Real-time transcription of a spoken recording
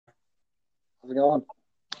How's it going?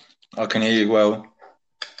 I can hear you well.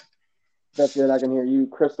 That's good. I can hear you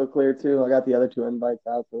crystal clear too. I got the other two invites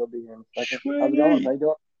out, so they'll be here in a second. How's it going? How Sweet. you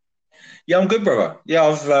doing? Yeah, I'm good, brother.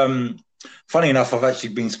 Yeah, funny enough, I've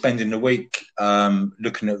actually been spending the week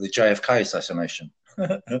looking at the JFK assassination.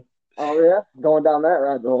 Oh yeah, going down that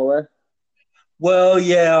rabbit hole there. Well,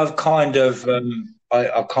 yeah, I've kind of Hey,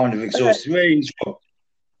 exhausted. Really,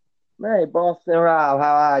 hey, Boston Rob,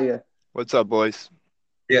 how are you? What's up, boys?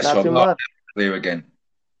 yes, Not Rob, too oh, much. clear again.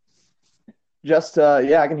 Just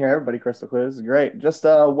yeah, I can hear everybody crystal clear. This is great. Just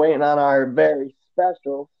waiting on our very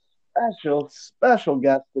special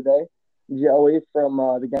guest today, Joey from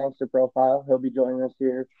the Gangster Profile. He'll be joining us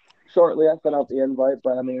here shortly. I sent out the invite,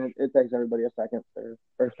 but I mean it takes everybody a second for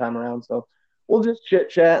first time around, so we'll just chit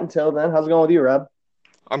chat until then. How's it going with you, Rob?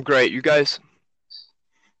 I'm great. You guys?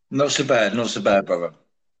 Not so bad, brother.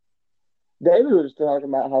 David was talking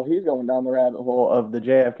about how he's going down the rabbit hole of the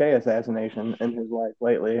JFK assassination in his life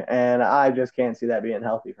lately, and I just can't see that being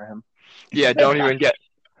healthy for him. Yeah, don't even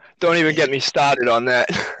get me started on that.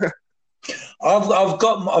 I've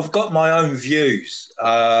got my own views.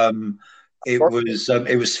 It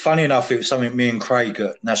was funny enough. It was something me and Craig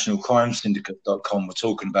at nationalcrimesyndicate.com were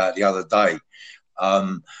talking about the other day.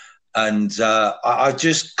 Um, and I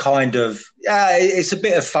just kind of, yeah, it's a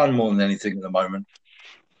bit of fun more than anything at the moment.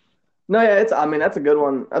 No, yeah, I mean, that's a good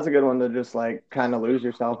one. That's a good one to just like kind of lose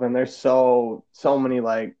yourself in. There's so many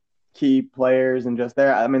like key players and just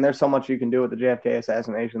there. I mean, there's so much you can do with the JFK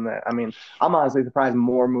assassination that I mean, I'm honestly surprised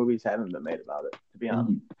more movies haven't been made about it, to be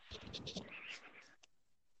honest. Mm.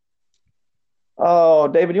 Oh,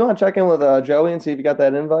 David, you want to check in with Joey and see if you got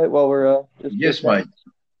that invite while we're just Yes, mate.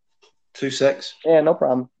 2 secs. Yeah, no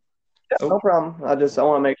problem. Yeah, Oh, no problem. I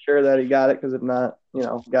want to make sure that he got it because if not,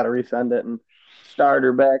 got to resend it and start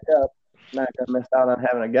her back up. Not gonna miss out on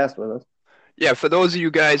having a guest with us. Yeah, for those of you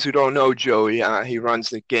guys who don't know Joey, he runs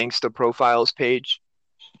the Gangsta Profiles page.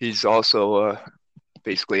 He's also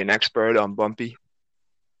basically an expert on Bumpy.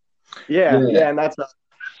 Yeah, and that's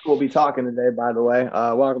we'll be talking today. By the way,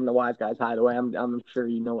 welcome to Wise Guys Hideaway. I'm sure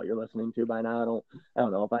you know what you're listening to by now. I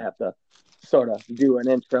don't know if I have to sort of do an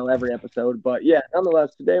intro every episode, but yeah,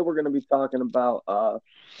 nonetheless, today we're going to be talking about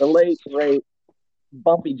the late great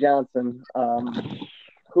Bumpy Johnson,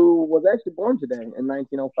 who was actually born today in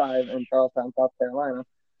 1905 in Charlestown, South Carolina.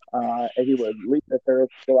 He would leave this earth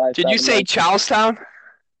July Did you 7th, say Charlestown?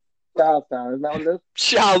 Charlestown. Isn't that what it is?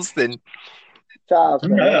 Charleston.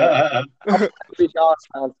 Charlestown. Yeah.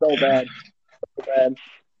 Charlestown so bad. So bad.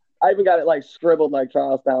 I even got it like scribbled like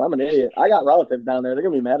Charlestown. I'm an idiot. I got relatives down there. They're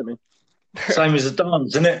going to be mad at me. same as the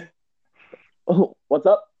dance, isn't it? Oh, what's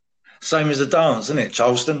up? Same as the dance, isn't it?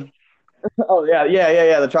 Charleston. Oh, yeah.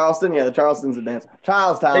 The Charleston. Yeah, the Charleston's a dance.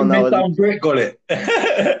 Charlestown, though, is. Midtown Brick got it.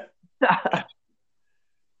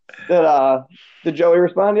 Did Joey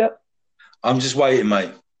respond yet? I'm just waiting,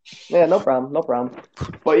 mate. Yeah, no problem, no problem.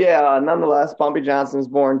 But yeah, nonetheless, Bumpy Johnson is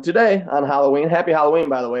born today on Halloween. Happy Halloween,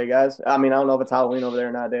 by the way, guys. I mean, I don't know if it's Halloween over there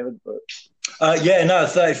or not, David, but Yeah, no,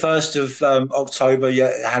 31st of October.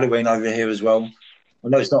 Yeah, Halloween over here as well. I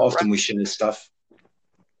know it's not often we share this stuff.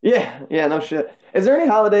 yeah, no shit. Is there any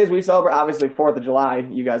holidays we celebrate? Obviously, 4th of July,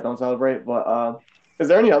 you guys don't celebrate, but is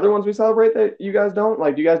there any other ones we celebrate that you guys don't?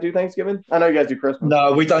 Like, do you guys do Thanksgiving? I know you guys do Christmas.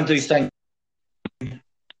 No, we don't do Thanksgiving.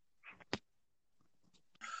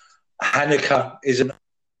 Hanukkah isn't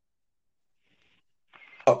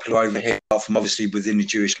popular over here, apart from obviously within the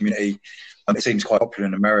Jewish community. It seems quite popular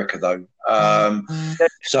in America, though.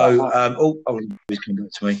 He's coming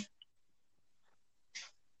back to me.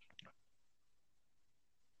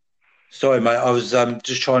 Sorry, mate. I was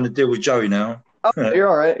just trying to deal with Joey now. Oh, you're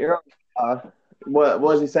all right. You're all right. What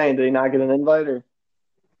was he saying? Did he not get an invite or?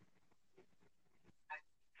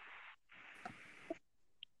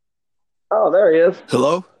 Oh, there he is.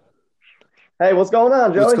 Hello? Hey, what's going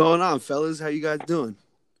on, Joey? What's going on, fellas? How you guys doing?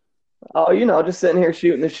 Oh, just sitting here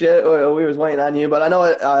shooting the shit. We was waiting on you, but I know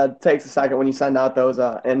it takes a second when you send out those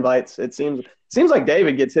invites. It seems like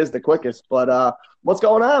David gets his the quickest. But what's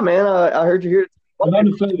going on, man? I heard you here.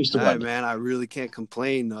 Hey, man, I really can't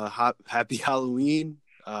complain. Happy Halloween.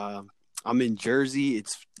 I'm in Jersey.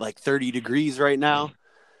 It's like 30 degrees right now.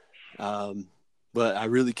 But I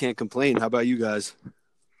really can't complain. How about you guys?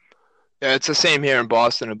 Yeah, it's the same here in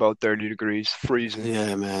Boston, about 30 degrees, freezing.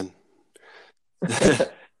 Yeah, man.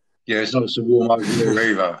 Yeah, it's not so warm over here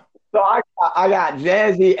either. So I got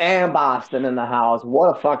Jazzy and Boston in the house.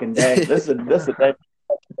 What a fucking day! This is a day.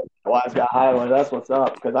 Wise Guy Highway. That's what's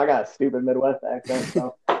up. Because I got a stupid Midwest accent,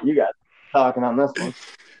 so you guys talking on this one.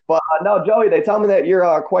 But no, Joey, they tell me that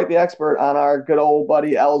you're quite the expert on our good old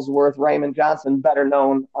buddy Ellsworth Raymond Johnson, better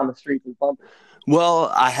known on the streets as Bumpy.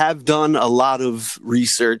 Well, I have done a lot of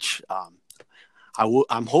research.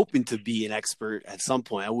 I'm hoping to be an expert at some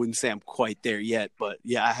point. I wouldn't say I'm quite there yet, but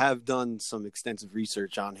yeah, I have done some extensive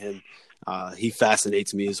research on him. He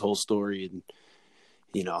fascinates me, his whole story, and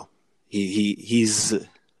you know, he's.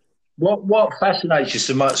 What fascinates you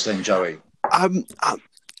so much then, Joey?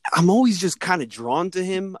 I'm always just kind of drawn to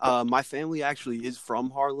him. My family actually is from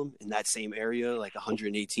Harlem, in that same area, like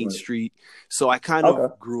 118th Street. So I kind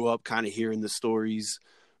of grew up kind of hearing the stories.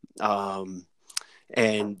 And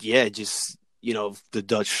yeah, just, the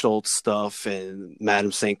Dutch Schultz stuff and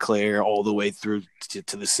Madame St. Clair all the way through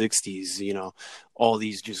to the 60s, all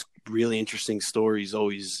these just really interesting stories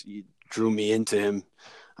always drew me into him.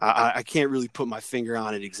 I can't really put my finger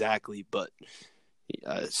on it exactly, but he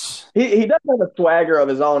does have a swagger of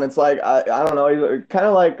his own. It's like I don't know. He's kind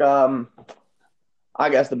of like I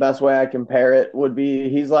guess the best way I compare it would be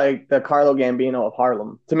he's like the Carlo Gambino of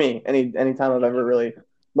Harlem to me. Anytime I've ever really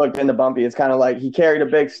looked into Bumpy, it's kind of like he carried a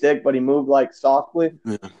big stick, but he moved like softly.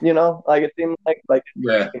 Yeah. Like it seemed like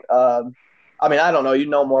yeah. I mean, I don't know. You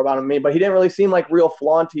know more about him than me, but he didn't really seem like real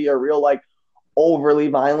flaunty or real like overly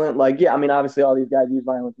violent. Like, yeah, I mean, obviously all these guys use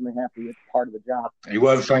violence and they have to. It's part of the job. He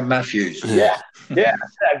weren't Frank Matthews. Yeah,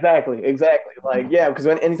 exactly. Like, yeah, because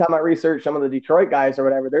anytime I research some of the Detroit guys or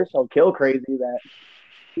whatever, they're so kill crazy that,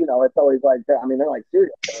 it's always like, I mean, they're like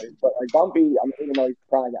serial killers. But like Bumpy, I mean, even though he's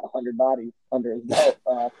probably got 100 bodies under his belt,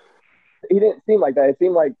 he didn't seem like that. It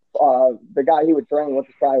seemed like the guy he would train, which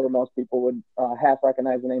is probably where most people would half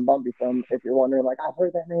recognize the name Bumpy from. If you're wondering, like, I've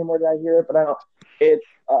heard that name, where did I hear it? But I don't. It's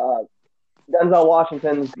Denzel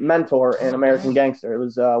Washington's mentor in American Gangster. It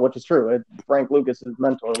was, which is true. Frank Lucas's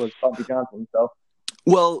mentor was Bumpy Johnson. So,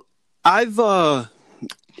 well, I'm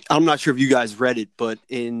not sure if you guys read it, but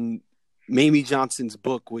in Mamie Johnson's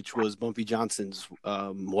book, which was Bumpy Johnson's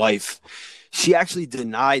wife, she actually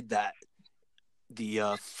denied that.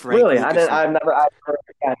 The Frank really, Lucas I've never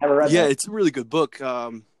read. Yeah, that. It's a really good book,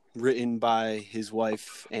 written by his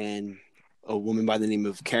wife and a woman by the name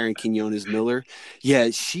of Karen Quinones Miller. Yeah,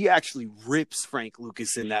 she actually rips Frank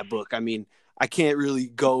Lucas in that book. I mean, I can't really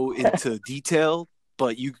go into detail,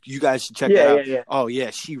 but you guys should check that out. Yeah. Oh yeah,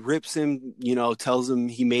 she rips him, tells him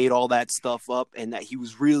he made all that stuff up and that he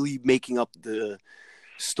was really making up the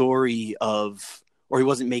story of, or he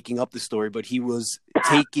wasn't making up the story, but he was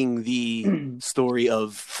taking the story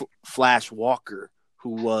of Flash Walker,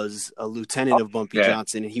 who was a lieutenant of Bumpy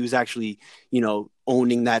Johnson, and he was actually,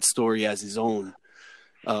 owning that story as his own,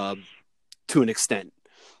 to an extent.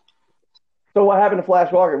 So what happened to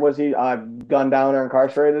Flash Walker? Was he gunned down or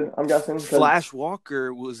incarcerated, I'm guessing? Flash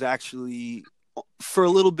Walker was actually, for a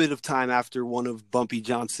little bit of time after one of Bumpy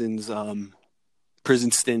Johnson's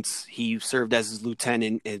prison stints, he served as his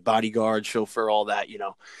lieutenant and bodyguard, chauffeur, all that,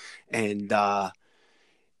 and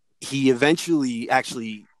he eventually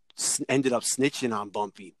actually ended up snitching on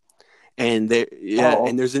Bumpy. And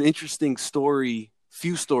and there's an interesting story,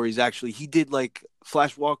 few stories actually. He did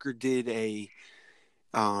Flash Walker did a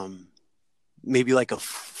maybe like a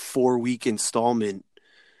 4-week installment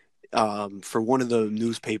for one of the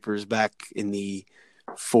newspapers back in the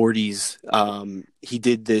 40s. He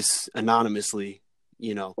did this anonymously,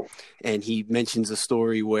 and he mentions a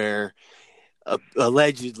story where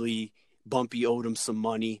allegedly Bumpy owed him some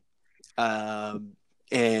money.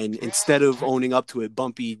 And instead of owning up to it,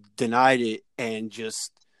 Bumpy denied it and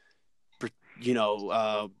just,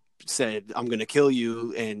 said, "I'm going to kill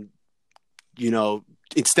you." And,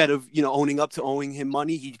 instead of, owning up to owing him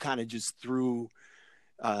money, he kind of just threw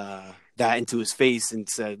that into his face and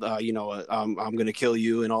said, I'm going to kill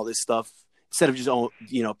you and all this stuff, instead of just,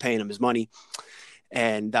 paying him his money.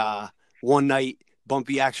 And one night,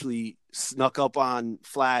 Bumpy actually snuck up on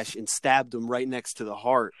Flash and stabbed him right next to the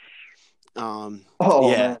heart. Man.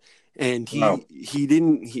 And he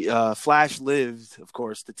didn't. Flash lived, of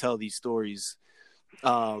course, to tell these stories.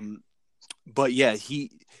 But yeah,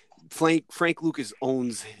 Frank Lucas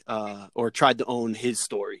owns or tried to own his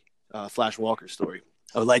story, Flash Walker's story,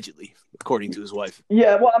 allegedly, according to his wife.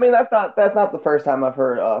 Yeah, well, I mean, that's not the first time I've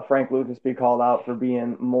heard Frank Lucas be called out for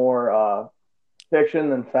being more fiction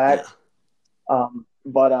than fact. Yeah.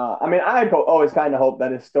 But I mean, I always kind of hoped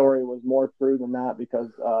that his story was more true than that, because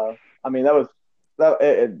I mean, that was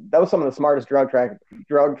some of the smartest drug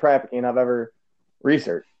trafficking I've ever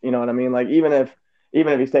researched. You know what I mean? Like, even if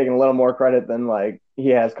he's taking a little more credit than he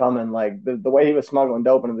has coming, the way he was smuggling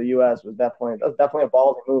dope into the U.S. was definitely a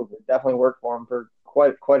ballsy move. It definitely worked for him for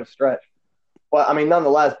quite a stretch. But I mean,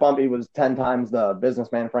 nonetheless, Bumpy was 10 times the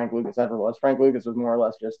businessman Frank Lucas ever was. Frank Lucas was more or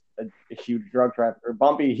less just a huge drug trafficker.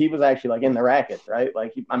 Bumpy, he was actually in the rackets, right?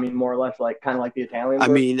 More or less kind of like the Italians. I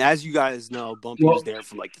mean, as you guys know, Bumpy was there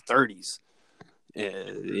from the 30s.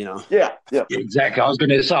 Yeah. Exactly. I was going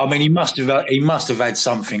to say. I mean, he must have had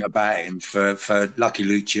something about him for Lucky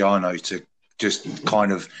Luciano to just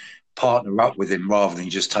kind of partner up with him rather than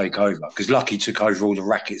just take over. Because Lucky took over all the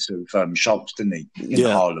rackets of Schultz, didn't he, in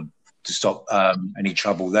Harlem to stop any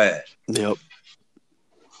trouble there. Yep.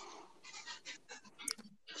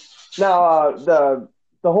 Now the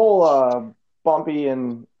whole Bumpy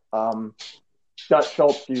and Dutch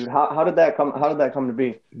Schultz feud. How did that come to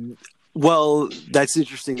be? Well, that's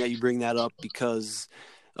interesting that you bring that up because,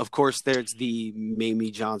 of course, there's the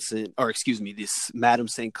Mamie Johnson, this Madame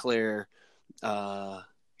St. Clair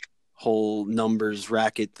whole numbers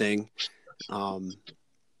racket thing.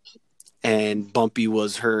 And Bumpy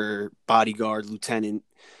was her bodyguard lieutenant,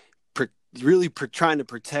 trying to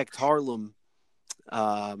protect Harlem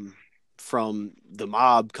from the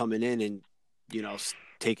mob coming in and,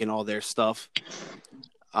 taking all their stuff.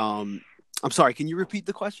 I'm sorry, can you repeat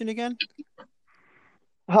the question again?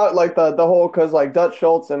 How, like the whole, because like Dutch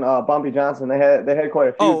Schultz and Bumpy Johnson, they had quite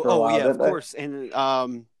a feud for a while. Yeah, of course. And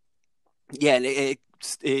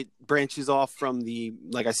it branches off from the,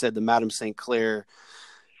 like I said, the Madame St. Clair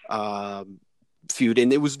feud,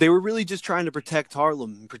 and they were really just trying to protect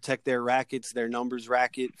Harlem, protect their rackets, their numbers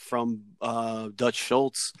racket from Dutch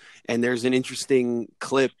Schultz. And there's an interesting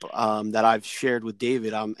clip that I've shared with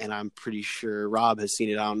David, and I'm pretty sure Rob has seen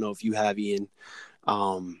it. I don't know if you have, Ian,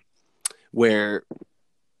 where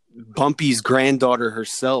Bumpy's granddaughter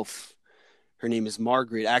herself, her name is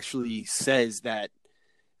Margaret, actually says that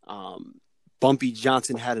Bumpy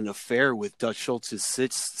Johnson had an affair with Dutch Schultz's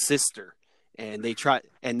sister. And they tried,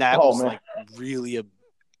 and that was like really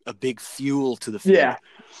a big fuel to the feud. Yeah.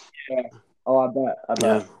 Oh, I bet.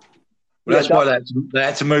 Yeah. Well, that's why they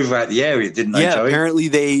had to move her out the area, didn't they? Yeah. Joey? Apparently,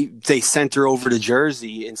 they sent her over to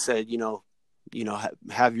Jersey and said,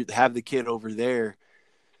 have the kid over there,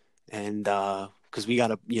 and because we got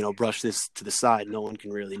to brush this to the side. No one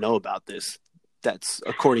can really know about this. That's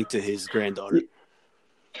according to his granddaughter.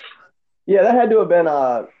 Yeah, that had to have been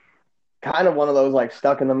kind of one of those like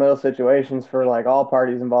stuck in the middle situations for like all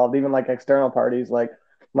parties involved, even like external parties like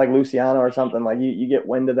Luciano or something. Like you get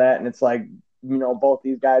wind of that and it's like, both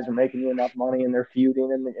these guys are making you enough money and they're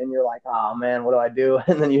feuding and you're like, oh man, what do I do?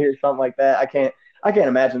 And then you hear something like that. I can't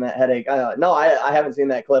imagine that headache. No, I haven't seen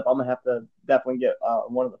that clip. I'm gonna have to definitely get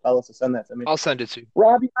one of the fellas to send that to me. I'll send it to you.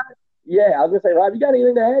 Rob, yeah, I was gonna say, Rob, you got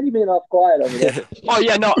anything to add? You being off quiet over there. Oh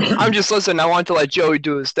yeah, no, I'm just listening. I want to let Joey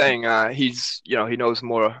do his thing. He's he knows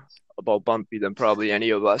more about Bumpy than probably any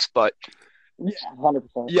of us, but yeah, 100%.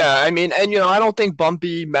 Yeah, I mean, and I don't think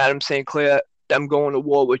Bumpy, Madame St. Clair, them going to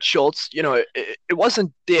war with Schultz, it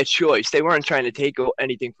wasn't their choice. They weren't trying to take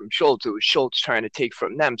anything from Schultz. It was Schultz trying to take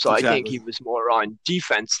from them. So exactly. I think he was more on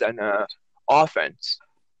defense than offense.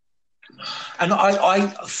 And I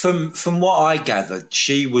from what I gathered,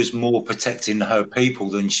 she was more protecting her people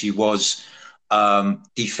than she was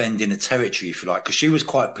defending a territory, if you like, because she was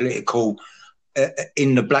quite political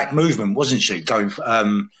in the black movement, wasn't she? Going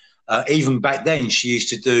even back then, she used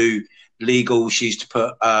to do legal. She used to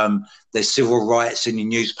put their civil rights in the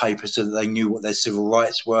newspaper so that they knew what their civil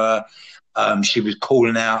rights were. She was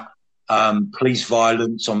calling out police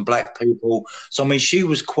violence on black people. So I mean, she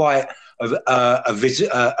was quite a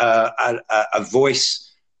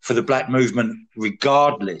voice for the black movement,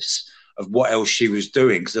 regardless of what else she was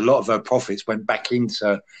doing, because a lot of her profits went back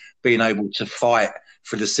into being able to fight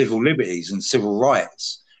for the civil liberties and civil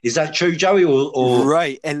rights. Is that true, Joey? Or...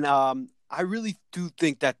 Right. And I really do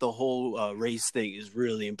think that the whole race thing is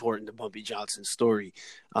really important to Bumpy Johnson's story.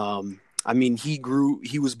 I mean, he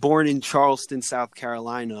was born in Charleston, South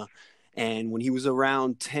Carolina, and when he was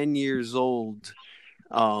around 10 years old,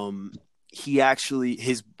 he actually,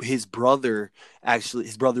 his brother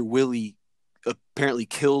Willie apparently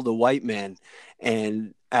killed a white man.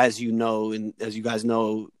 And as you know, and as you guys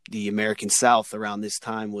know, the American South around this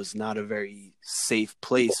time was not a very safe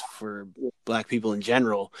place for black people in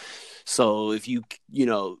general. So if you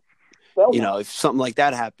if something like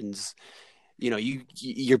that happens, you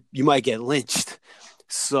might get lynched.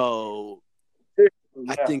 So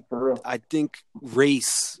I think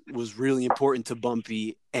race was really important to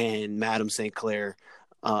Bumpy and Madame St. Clair,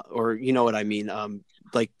 or you know what I mean.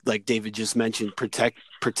 Like David just mentioned,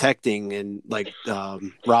 protecting, and like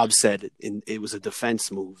Rob said, it was a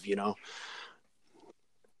defense move,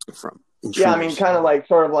 from intruders. Yeah, I mean, kind of like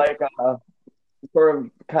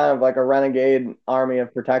a renegade army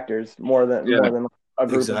of protectors, more than a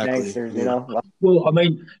group of gangsters, Well, I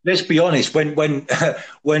mean, let's be honest. When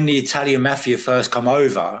the Italian mafia first come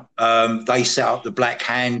over, they set up the Black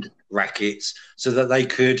Hand rackets so that they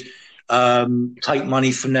could take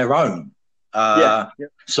money from their own.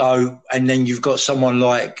 So, and then you've got someone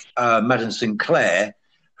like Madden Sinclair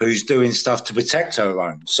who's doing stuff to protect her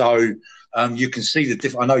own. So you can see the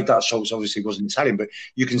difference. I know Dutch Schultz obviously wasn't Italian, but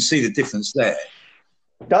you can see the difference there.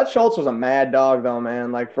 Dutch Schultz was a mad dog, though,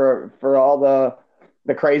 man. Like for all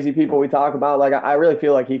the crazy people we talk about, like I really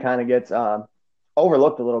feel like he kind of gets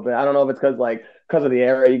overlooked a little bit. I don't know if it's because of the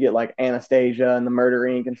era. You get like Anastasia and the Murder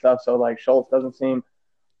Inc. and stuff. So like Schultz doesn't seem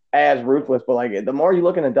as ruthless, but like the more you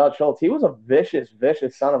look into Dutch Schultz, he was a vicious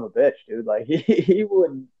son of a bitch, dude. Like he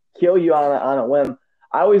would kill you on a whim.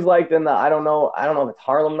 I always liked in the I don't know if it's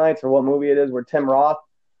Harlem Nights or what movie it is where Tim Roth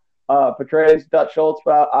portrays Dutch Schultz,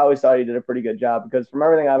 but I always thought he did a pretty good job because from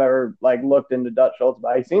everything I've ever like looked into Dutch Schultz,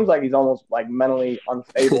 but he seems like he's almost like mentally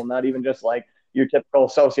unstable, not even just like your typical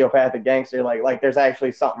sociopathic gangster. Like there's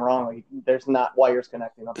actually something wrong. Like there's not wires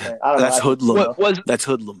connecting up there. I don't know. That's hoodlum. That's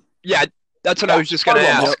hoodlum. Yeah, that's what I was just gonna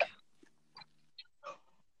ask.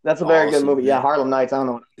 That's a very good movie. Yeah, Harlem Nights. I don't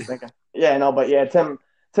know what I'm thinking. Yeah, no, but yeah, Tim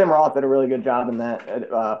Roth did a really good job in that.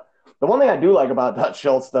 The one thing I do like about Dutch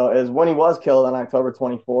Schultz, though, is when he was killed on October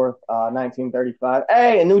 24th, 1935.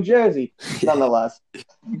 Hey, in New Jersey, nonetheless.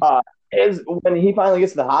 Is when he finally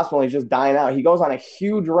gets to the hospital and he's just dying out. He goes on a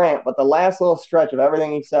huge rant, but the last little stretch of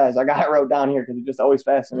everything he says, I got it wrote down here because it just always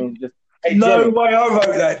fascinates me. Just, hey, no way I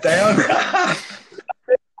wrote that down.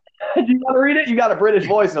 Do you want to read it? You got a British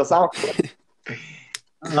voice, it'll sound good.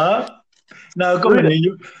 Huh? No, go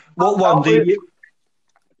on. What one do you?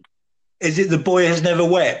 Is it The Boy Has Never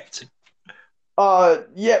Wept?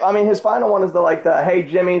 Yeah. I mean, his final one is the hey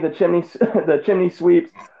Jimmy, the chimney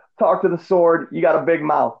sweeps. Talk to the sword. You got a big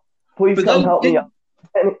mouth. Please come help me up.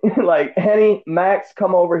 Like Henny, Max,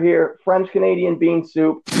 come over here. French Canadian bean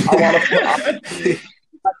soup. I want to.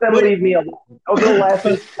 Let them leave me alone. Those are the last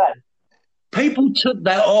things said. People took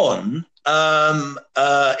that on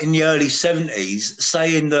in the early 70s,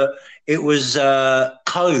 saying that it was a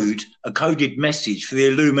coded message for the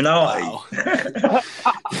Illuminati. Wow.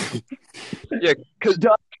 Yeah, because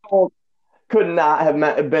Dutch could not have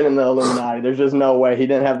been in the Illuminati. There's just no way. He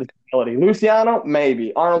didn't have the ability. Luciano,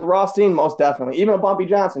 maybe. Arnold Rothstein, most definitely. Even a Bumpy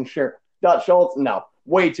Johnson, sure. Dutch Schultz, no.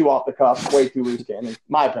 Way too off the cuff, way too loose cannon,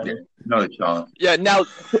 my opinion. No chance. Yeah, now,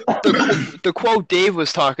 the quote Dave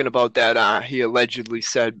was talking about that he allegedly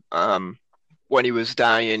said when he was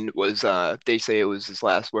dying was, they say it was his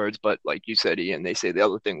last words, but like you said, Ian, they say the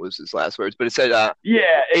other thing was his last words. But it said,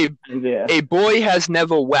 a boy has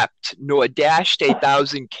never wept, nor dashed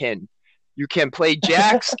 1,000 kin. You can play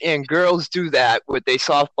jacks, and girls do that with a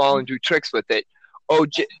softball and do tricks with it.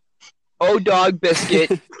 Oh, dog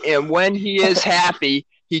biscuit, and when he is happy,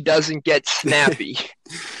 he doesn't get snappy.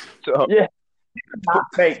 So yeah, not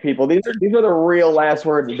fake people. These are the real last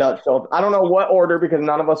words of Dutch Schultz. I don't know what order because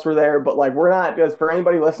none of us were there, but like we're not. Because for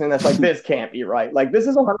anybody listening, that's like this can't be right. Like this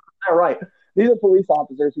is 100% right. These are police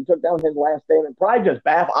officers who took down his last statement. Probably just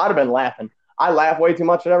baffled. I'd have been laughing. I laugh way too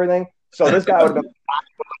much at everything. So this guy would have been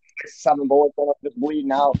 7 bullets in him, just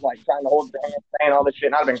bleeding out, like trying to hold his hand, saying all this shit.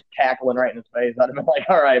 And I'd have been cackling right in his face. I'd have been like,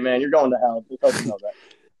 "All right, man, you're going to hell." Just hope you know that.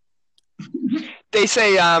 They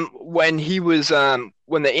say when he was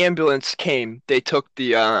when the ambulance came, they took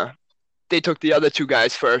the other 2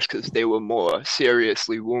 guys first because they were more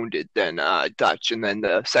seriously wounded than Dutch, and then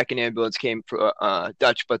the second ambulance came for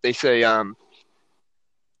Dutch. But they say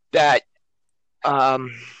that I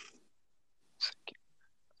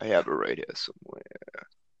have it right here somewhere.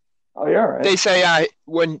 Oh, yeah, right. They say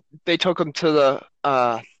when they took him to the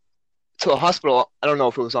hospital, I don't know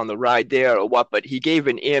if it was on the ride there or what, but he gave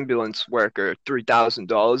an ambulance worker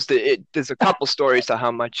 $3,000. There's a couple stories to how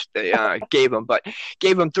much they gave him, but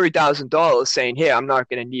gave him $3,000 saying, "Hey, I'm not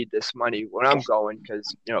going to need this money when I'm going,"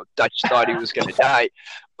 because Dutch thought he was going to die.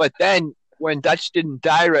 But then when Dutch didn't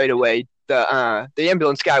die right away, the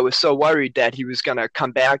ambulance guy was so worried that he was going to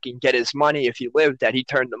come back and get his money if he lived that he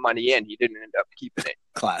turned the money in. He didn't end up keeping it.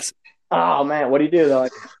 Classic. Oh man, what did he do though?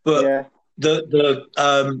 But yeah.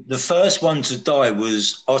 The first one to die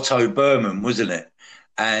was Otto Berman, wasn't it?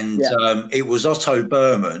 And it was Otto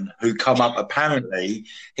Berman who come up. Apparently,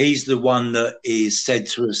 he's the one that is said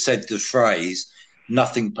to have said the phrase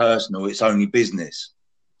 "nothing personal, it's only business."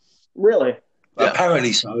 Really?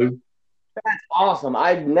 Apparently so. That's awesome.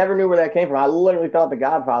 I never knew where that came from. I literally thought The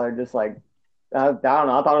Godfather just like, I don't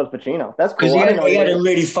know. I thought it was Pacino. That's cool. Because he had a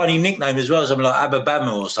really funny nickname as well, something like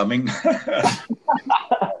Abba-Bama or something.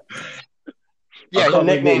 Yeah, his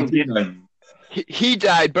nickname. He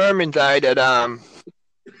died. Berman died at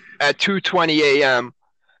 2:20 a.m.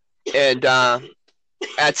 and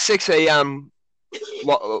at 6 a.m.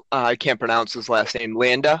 I can't pronounce his last name.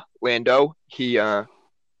 Lando. He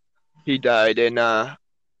died in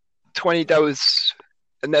 20. That was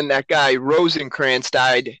and then that guy Rosenkrantz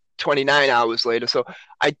died 29 hours later. So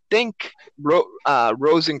I think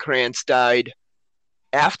Rosenkrantz died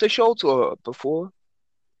after Schultz or before.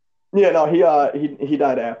 Yeah, no, he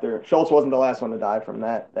died after. Schultz wasn't the last one to die from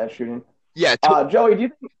that shooting. Yeah, Joey, do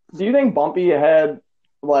you think Bumpy had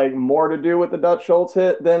like more to do with the Dutch Schultz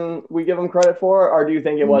hit than we give him credit for, or do you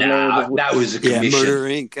think it was mainly just that was a commission? Murder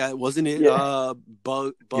Inc. Wasn't it? Yeah.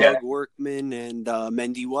 Bug Workman and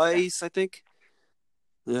Mendy Weiss, I think.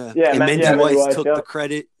 Yeah, and Mendy Weiss took the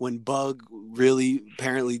credit when Bug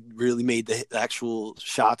apparently made the actual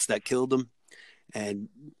shots that killed him, and.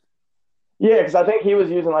 Yeah, because I think he was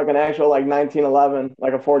using like an actual like 1911,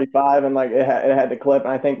 like a 45, and like it had the clip.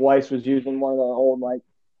 And I think Weiss was using one of the old like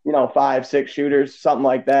 5-6 shooters, something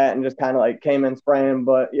like that, and just kind of like came in spraying.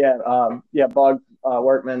 But Bug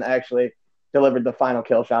Workman actually delivered the final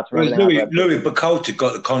kill shots. Louis Buchalter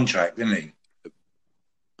got the contract, didn't he?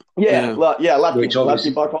 Yeah, lefty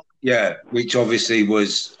Buck. Yeah, which obviously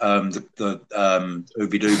was the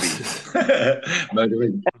Ooby Dooby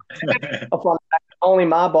murdering. Only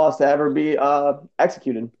my boss to ever be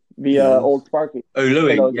executed via Old Sparky. Oh,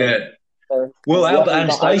 Louis, well, Albert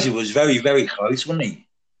Anastasia was very, very close, wasn't he?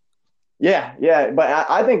 Yeah, but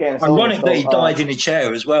I think Anastasia. Ironic that he died in a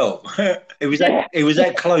chair as well. It was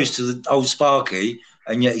that close to the Old Sparky,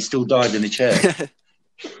 and yet he still died in a chair.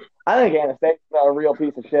 I think Anastasia's a real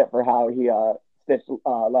piece of shit for how he stitched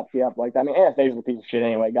Lefty up like that. I mean, Anastasia's a piece of shit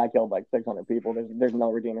anyway. Guy killed like 600 people. There's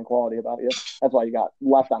no redeeming quality about you. That's why you got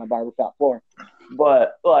left on a barbershop floor.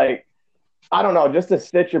 But like, I don't know, just to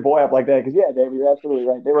stitch your boy up like that, because David, you're absolutely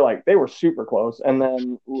right. They were super close, and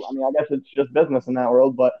then I mean, I guess it's just business in that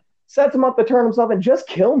world. But sets him up to turn himself and just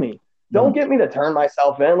kill me. Don't get me to turn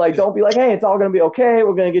myself in. Like, don't be like, hey, it's all gonna be okay.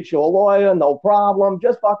 We're gonna get you a lawyer, no problem.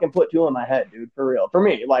 Just fucking put two in my head, dude. For real. For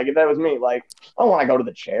me, like if that was me, like I don't want to go to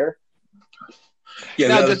the chair. Yeah,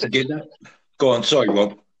 that. Go on, sorry,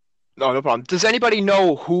 Rob. No problem. Does anybody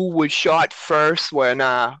know who was shot first when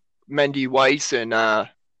Mendy Weiss and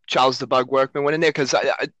Charles the Bug Workman went in there? Because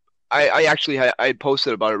I actually I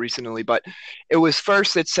posted about it recently, but it was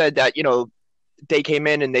first it said that they came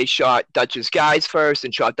in and they shot Dutch's guys first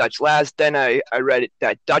and shot Dutch last. Then I read it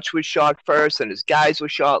that Dutch was shot first and his guys were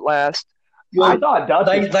shot last. Well, I thought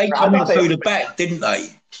Dutch they come in through the back, didn't they?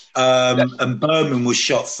 And Berman was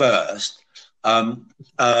shot first. And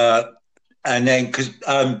then because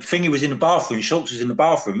Thingy was in the bathroom, Schultz was in the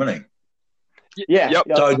bathroom, wasn't he? Yeah. Yep.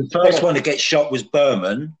 So the first one to get shot was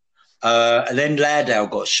Berman, and then Ladau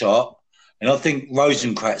got shot, and I think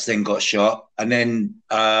Rosenkrantz then got shot, and then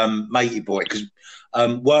Matey Boy because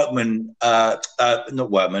Workman,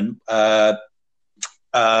 not Workman, bloody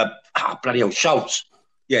hell, Schultz.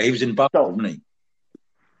 Yeah, he was in the bathroom, wasn't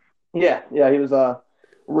he? Yeah, he was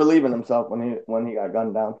relieving himself when he got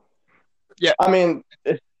gunned down. Yeah, I mean,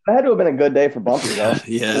 it had to have been a good day for Bumpy though.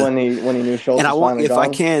 Yeah, when he knew Schultz. And was finally gone. I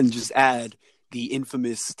can just add the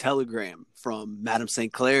infamous telegram from Madame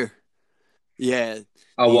St. Clair. Yeah.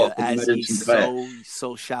 Oh, what? As ye sow,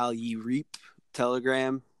 so shall ye reap.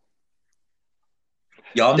 Telegram.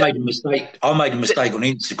 Yeah, I made a mistake. I made a mistake on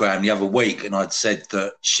Instagram the other week, and I'd said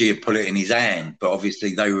that she had put it in his hand, but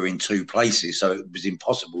obviously they were in two places, so it was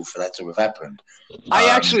impossible for that to have happened. I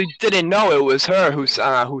actually didn't know it was her who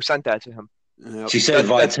sent that to him. She said it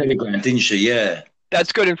via Telegram, didn't she? Yeah.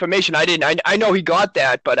 That's good information. I know he got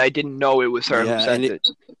that, but I didn't know it was her who sent it.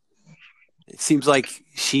 It seems like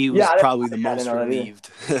she was probably the most relieved.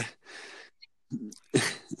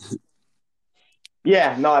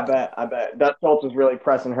 Yeah, no, I bet. Dutch Schultz was really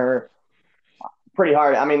pressing her pretty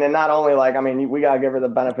hard. I mean, and not only we gotta give her the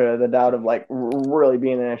benefit of the doubt of like really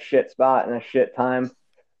being in a shit spot in a shit time,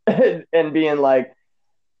 and being like,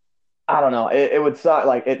 I don't know, it would suck.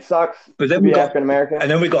 Like it sucks but then to be African American,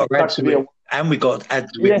 and then we got to add to it, and we got to add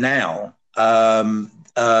to it now.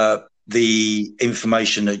 The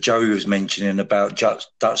information that Joey was mentioning about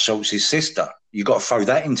Dutch Schultz's sister, you got to throw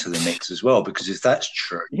that into the mix as well, because if that's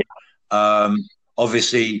true,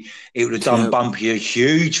 obviously it would have done Bumpy a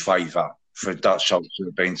huge favour for Dutch Schultz to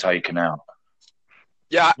have been taken out.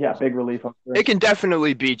 Yeah, big relief. It can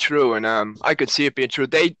definitely be true, and I could see it being true.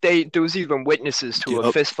 There was even witnesses to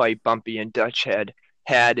a fist fight Bumpy and Dutch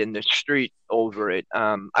had in the street over it.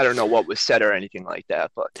 I don't know what was said or anything like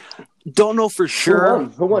that, but don't know for sure.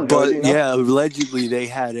 Who won? But allegedly they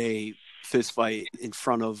had a fist fight in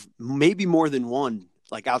front of maybe more than one,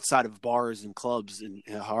 like outside of bars and clubs in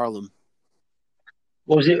Harlem.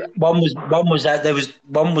 What was it? One was that there was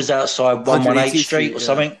one was outside 118th Street or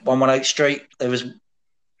something. 118th Street. There was.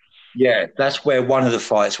 Yeah, that's where one of the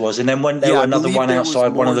fights was, and then when there were another one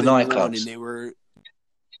outside one of the nightclubs, and they were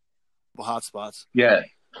hot spots. Yeah,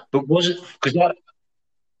 but was it because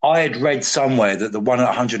I had read somewhere that the one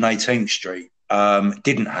at 118th Street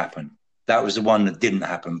didn't happen. That was the one that didn't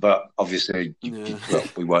happen, but obviously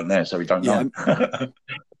we weren't there, so we don't know.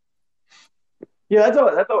 Yeah,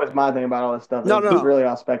 that's always my thing about all this stuff. It's really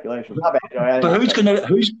all speculation. My bad, Joey. But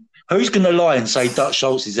who's gonna lie and say Dutch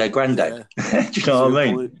Schultz is their granddad? Yeah. Do you know what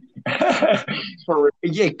I mean?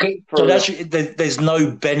 There's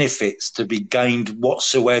no benefits to be gained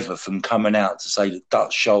whatsoever from coming out to say that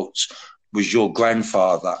Dutch Schultz was your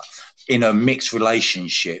grandfather in a mixed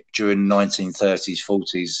relationship during the 1930s,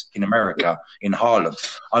 40s in America, in Harlem.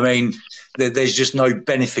 I mean, there's just no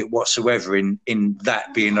benefit whatsoever in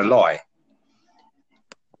that being a lie.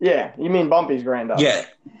 Yeah, you mean Bumpy's granddaughter? Yeah.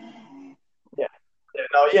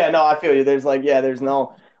 No, I feel you. There's there's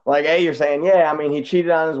no, you're saying, I mean, he cheated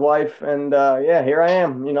on his wife, and here I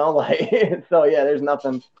am, so there's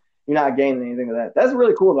nothing. You're not gaining anything with that. That's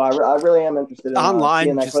really cool, though. I really am interested in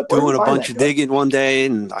online. Just doing a bunch of digging one day,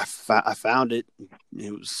 and I found it.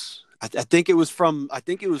 It was, I think it was from some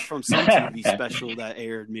TV special that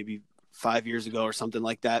aired maybe 5 years ago or something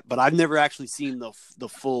like that. But I've never actually seen the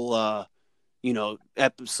full,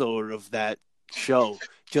 episode of that show.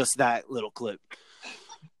 Just that little clip.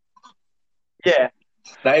 Yeah.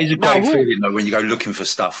 That is a great feeling, though, when you go looking for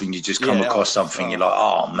stuff and you just come across something, you're like,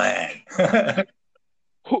 oh, man.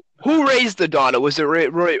 Who raised the daughter? Was it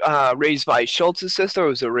raised by Schultz's sister, or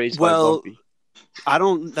was it raised by Bumpy?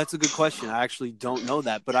 That's a good question. I actually don't know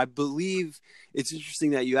that, but I believe it's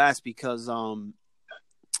interesting that you asked because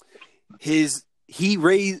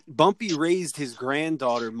Bumpy raised his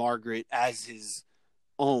granddaughter Margaret as his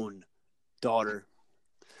own daughter.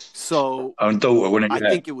 So I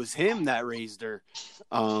think it was him that raised her.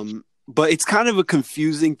 But it's kind of a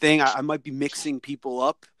confusing thing. I might be mixing people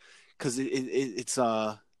up because it's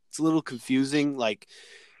a little confusing. Like,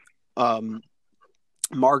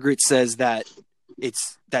 Margaret says that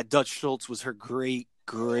that Dutch Schultz was her great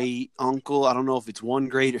uncle. I don't know if it's one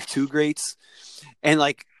great or two greats. And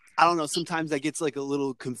I don't know. Sometimes that gets a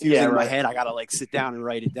little confusing in my head. I gotta sit down and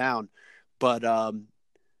write it down. But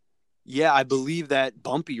I believe that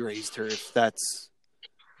Bumpy raised her. If that's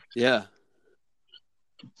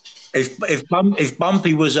If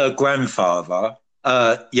Bumpy was her grandfather.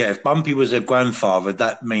 If Bumpy was her grandfather,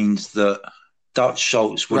 that means that Dutch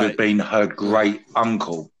Schultz would have been her great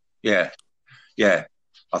uncle. Yeah,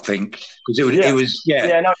 I think because it was.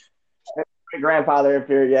 No, grandfather. If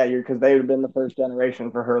you're because they would have been the first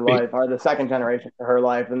generation for her life, or the second generation for her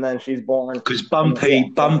life, and then she's born. Because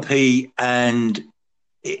Bumpy and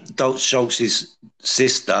Dutch Schultz's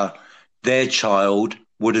sister, their child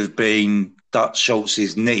would have been Dutch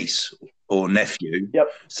Schultz's niece or nephew. Yep.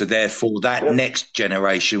 So therefore, that next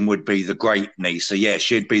generation would be the great niece. So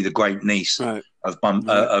she'd be the great niece of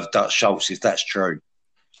Dutch Schultz, if that's true.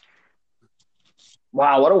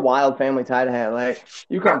 Wow, what a wild family tie to have!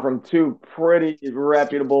 You come from two pretty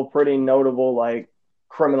reputable, pretty notable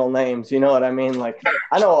criminal names. You know what I mean?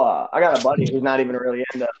 I know I got a buddy who's not even really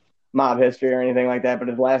into mob history or anything like that, but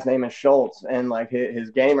his last name is Schultz, and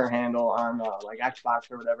his gamer handle on Xbox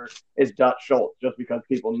or whatever is Dutch Schultz, just because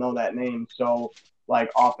people know that name so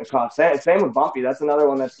off the cuff. Same with Bumpy. That's another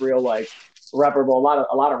one that's real reparable.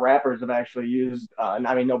 A lot of rappers have actually used.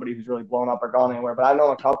 Nobody who's really blown up or gone anywhere, but I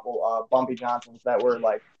know a couple Bumpy Johnsons that were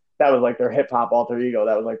that was their hip hop alter ego.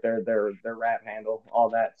 That was their rap handle, all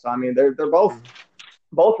that. So they're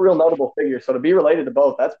both real notable figures. So to be related to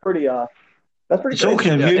both, that's pretty. That's pretty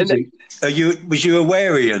Talking of music, was you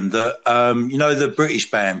aware, Ian, that the British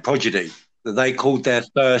band Prodigy, that they called their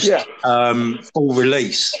first full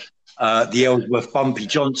release the Ellsworth Bumpy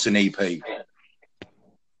Johnson EP?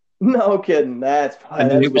 No kidding. That's funny.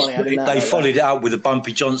 And then funny. They followed it up with a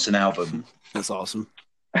Bumpy Johnson album. That's awesome.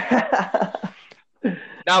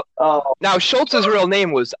 Now Schultz's real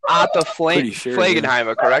name was Arthur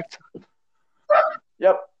Flagenheimer, correct?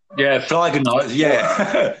 Yep. Yeah, Flagenheimer.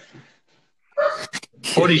 Yeah.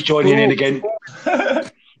 Bonnie's joining in again.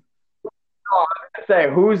 Say,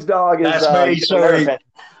 whose dog is... That's me, sorry.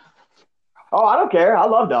 Oh, I don't care. I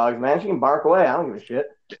love dogs, man. She can bark away. I don't give a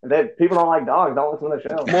shit. If people don't like dogs, don't listen to the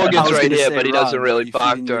show. Morgan's right here, but he doesn't really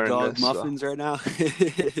bark during dog this. Muffins right now.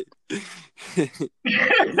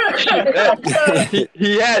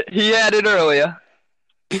 he had it earlier.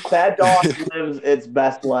 That dog lives its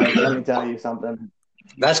best life. Let me tell you something.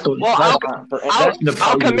 That's good. Well, I'll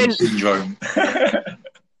come in. Syndrome.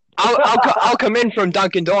 I'll come in from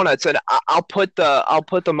Dunkin' Donuts and I'll put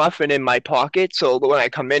the muffin in my pocket, so when I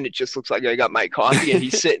come in, it just looks like I got my coffee, and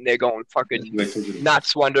he's sitting there going fucking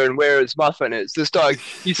nuts, wondering where his muffin is. This dog,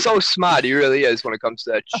 he's so smart. He really is when it comes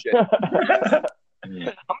to that shit.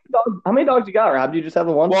 How many dogs you got, Rob? Do you just have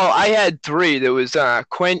the one? Well, I had 3. There was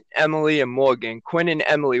Quint, Emily, and Morgan. Quint and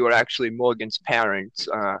Emily were actually Morgan's parents.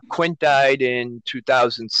 Quint died in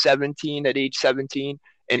 2017 at age 17,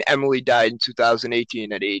 and Emily died in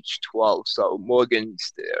 2018 at age 12. So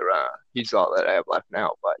Morgan's there. He's all that I have left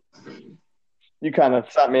now. But you kind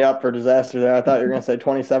of set me up for disaster there. I thought you were going to say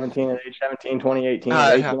 2017 at age 17, 2018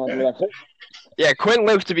 at 18. Yeah, Quint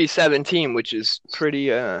lived to be 17, which is pretty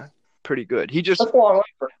good. That's a long way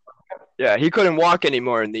for him. Yeah, he couldn't walk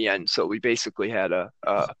anymore in the end, so we basically had to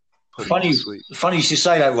funny you should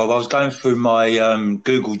say that, Rob. I was going through my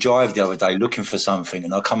Google Drive the other day looking for something,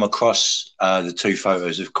 and I come across the 2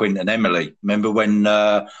 photos of Quint and Emily. Remember when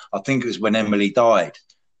I think it was when Emily died,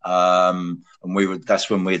 and that's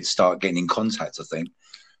when we'd start getting in contact, I think.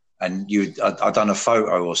 And I'd done a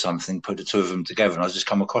photo or something, put the 2 of them together, and I just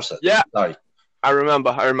come across it. Yeah, I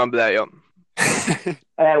remember that. Yep.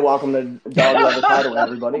 And welcome to Dog Lovers Hideaway,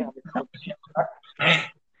 everybody.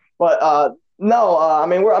 But no, I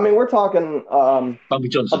mean we're talking Bumpy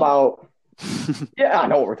Johnson about. Yeah, I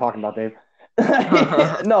know what we're talking about, Dave.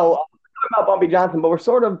 No, about Bumpy Johnson, but we're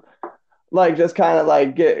sort of like just kind of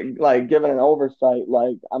like giving an oversight.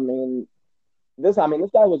 Like, this guy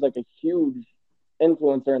was like a huge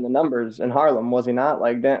influencer in the numbers in Harlem, was he not?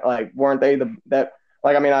 Like, weren't they that?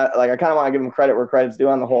 Like, I kind of want to give them credit where credit's due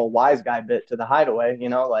on the whole wise guy bit to the Hideaway, you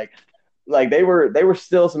know, like they were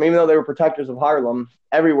still some, even though they were protectors of Harlem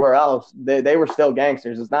everywhere else, they were still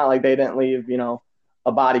gangsters. It's not like they didn't leave, you know,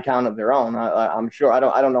 a body count of their own. I'm sure. I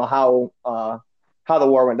don't know how the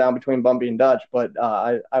war went down between Bumpy and Dutch, but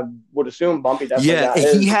I would assume Bumpy definitely got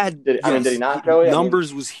his. He had. Did he not, Joey?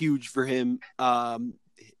 Numbers was huge for him. I'm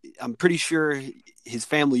pretty sure his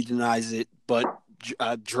family denies it, but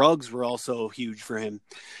drugs were also huge for him.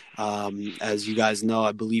 As you guys know,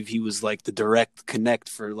 I believe he was like the direct connect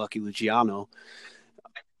for Lucky Luciano.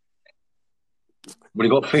 Well, he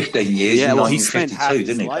got 15 years. Yeah, well, he spent half his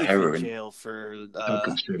didn't life he, in jail for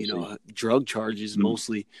drug charges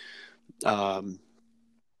mostly. I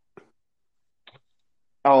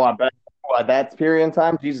bet. At that period in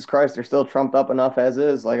time, Jesus Christ, they're still trumped up enough as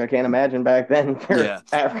is. Like, I can't imagine back then if you're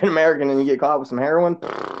African American and you get caught with some heroin.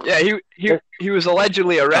 Yeah, he was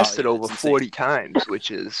allegedly arrested over 40 times,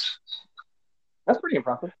 which is that's pretty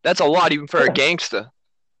impressive. That's a lot even for a gangster.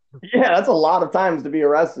 Yeah, that's a lot of times to be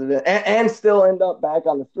arrested and still end up back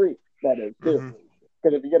on the street. That is too.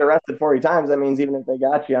 Because if you get arrested 40 times, that means even if they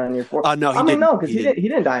got you on your 4th. No, because he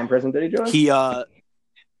didn't die in prison, did he, Joe?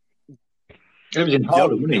 He was in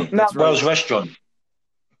Harlem, wasn't he? Wells Restaurant.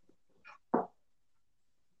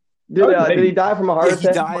 Did he die from a heart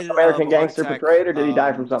attack? He died American Gangster Parade, or did he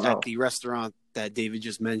die from something else? At the restaurant that David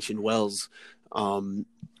just mentioned, Wells. And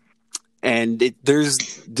there's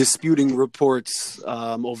disputing reports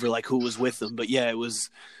over like who was with him, but yeah, it was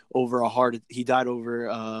over he died over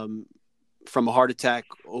from a heart attack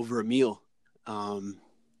over a meal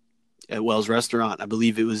at Wells Restaurant. I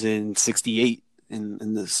believe it was in '68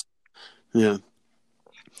 in this. Yeah.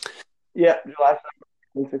 Yeah, July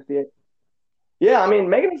 1968. Yeah,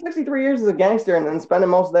 making it 63 years as a gangster and then spending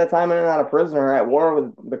most of that time in and out of prison or at war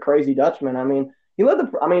with the crazy Dutchman. He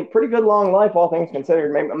lived pretty good long life, all things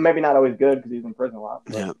considered. Maybe not always good because he was in prison a lot.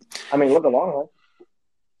 But, yeah. He lived a long life.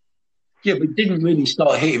 Yeah, but didn't really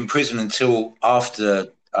start hitting prison until after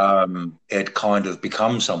it had kind of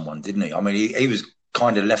become someone, didn't he? He was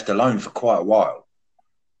kind of left alone for quite a while.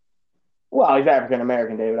 Well, he's African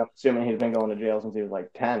American, David. I'm assuming he's been going to jail since he was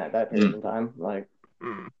like 10 at that period of time.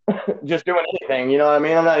 Just doing anything, you know what I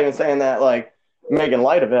mean? I'm not even saying that like making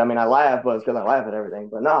light of it. I laugh, but it's because I laugh at everything.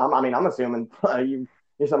 But no, I'm assuming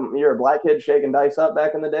you're a black kid shaking dice up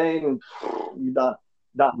back in the day, and you done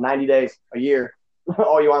 90 days, a year.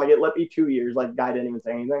 Oh, you want to get lippy? 2 years. Like, guy didn't even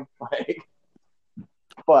say anything.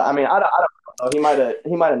 But I don't know.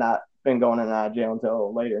 He might have not been going in and out of jail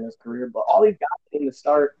until later in his career. But all these guys seem to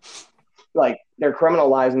start. Like, they're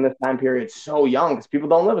criminalizing this time period so young because people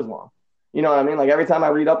don't live as long. You know what I mean? Like, every time I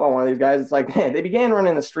read up on one of these guys, it's like, man, they began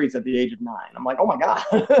running the streets at the age of 9. I'm like, oh my God.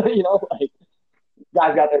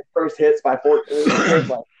 Guys got their first hits by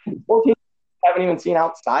 14. 14 haven't even seen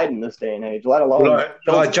outside in this day and age, let alone.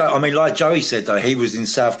 Like Joey said, though, he was in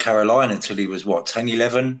South Carolina until he was, 10,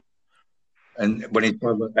 11? And when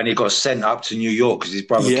he got sent up to New York because his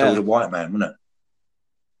brother killed a white man, wasn't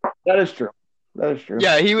it? That is true.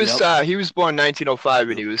 Yeah, he was he was born 1905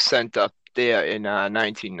 and he was sent up there in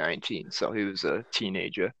 1919. So he was a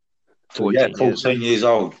teenager. 14 years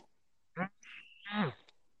old.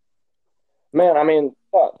 Man,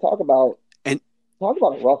 talk about a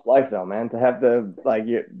rough life though, man. To have to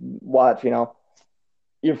watch,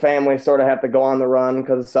 your family sort of have to go on the run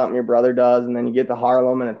because of something your brother does, and then you get to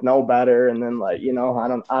Harlem and it's no better, and then like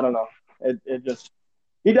I don't know. It just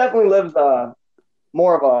he definitely lives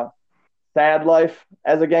more of a sad life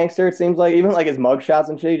as a gangster. It seems like even like his mugshots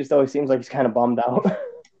and shit, he just always seems like he's kind of bummed out.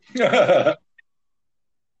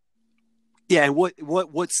 Yeah, and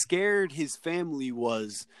what scared his family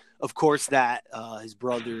was, of course, that his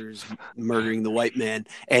brother's murdering the white man,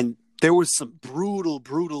 and there was some brutal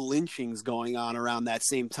lynchings going on around that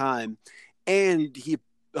same time, and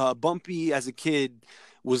Bumpy as a kid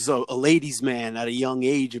was a ladies' man at a young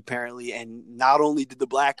age apparently, and not only did the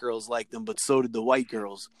black girls like them, but so did the white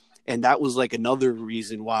girls, and that was like another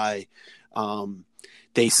reason why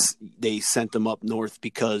they sent him up north,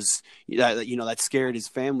 because that scared his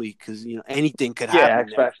family, because anything could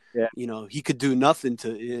happen. Yeah. He could do nothing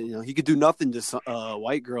to a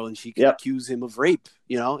white girl, and she could accuse him of rape.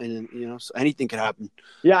 And so anything could happen.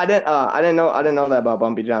 Yeah, I didn't know that about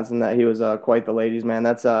Bumpy Johnson, that he was quite the ladies' man.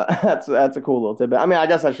 That's a cool little tidbit. I mean, I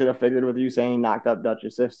guess I should have figured with you saying he knocked up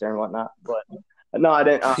Dutch's sister and whatnot, but no, I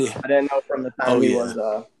didn't. I didn't know from the time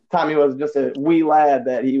he was just a wee lad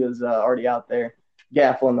that he was already out there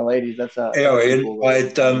gaffling the ladies. That's cool.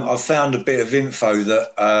 I found a bit of info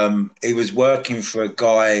that he was working for a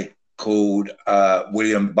guy called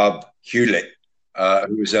William Bub Hewlett,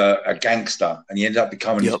 who was a gangster, and he ended up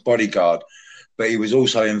becoming his bodyguard. But he was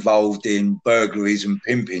also involved in burglaries and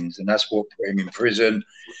pimpings, and that's what put him in prison.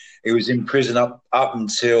 He was in prison up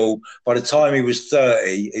until, by the time he was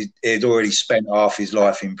 30, he'd already spent half his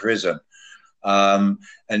life in prison.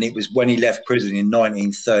 And it was when he left prison in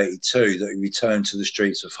 1932 that he returned to the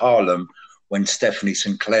streets of Harlem, when Stephanie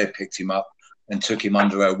Sinclair picked him up and took him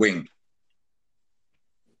under her wing.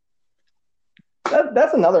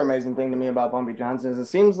 That's another amazing thing to me about Bumpy Johnson, is it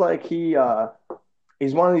seems like he's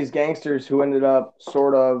one of these gangsters who ended up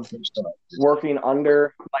sort of working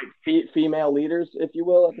under like female leaders, if you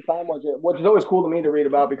will, at the time, which is always cool to me to read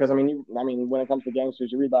about, because I mean when it comes to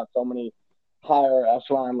gangsters, you read about so many higher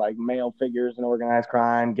echelon like male figures in organized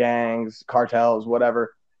crime, gangs, cartels,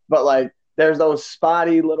 whatever. But like there's those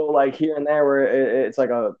spotty little like here and there where it's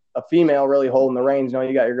like a female really holding the reins.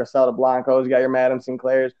 You got your Griselda Blancos, you got your Madam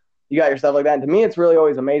Sinclairs, you got your stuff like that. And to me, it's really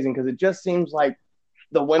always amazing, because it just seems like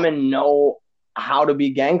the women know how to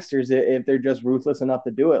be gangsters if they're just ruthless enough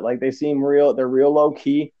to do it. Like they're real low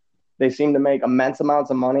key. They seem to make immense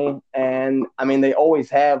amounts of money. And I mean, they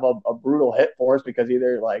always have a brutal hit force, because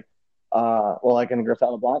either like, like in the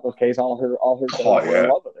Griselda Blancos case, all her girls were in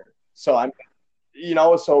love with her. So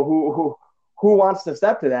so who wants to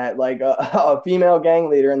step to that? Like a female gang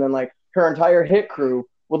leader, and then like her entire hit crew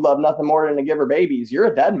would love nothing more than to give her babies. You're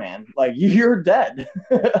a dead man. Like you're dead.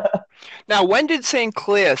 Now, when did St.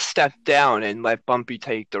 Clair step down and let Bumpy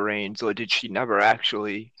take the reins, or did she never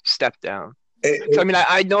actually step down?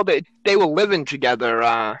 I know that they were living together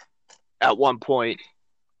at one point.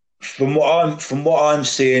 From what I'm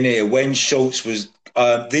seeing here, when Schultz was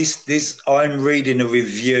this I'm reading a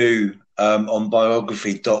review on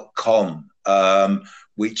biography.com,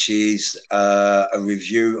 which is a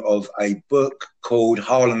review of a book called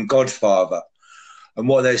Harlem Godfather. And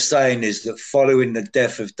what they're saying is that following the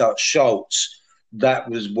death of Dutch Schultz, that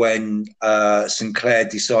was when Sinclair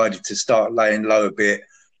decided to start laying low a bit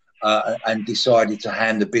and decided to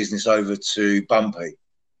hand the business over to Bumpy.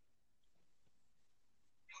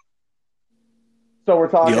 So we're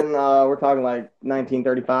talking like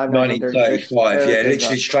 1935, 1935, yeah,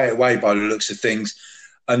 literally straight away by the looks of things.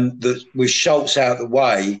 And with Schultz out of the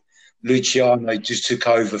way, Luciano just took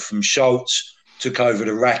over from Schultz, took over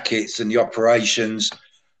the rackets and the operations,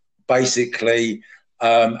 basically,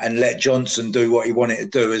 and let Johnson do what he wanted to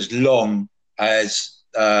do, as long as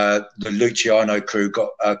the Luciano crew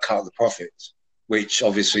got cut of the profits, which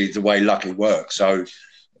obviously is the way lucky works. So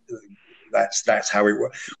that's how it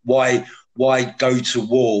works. Why go to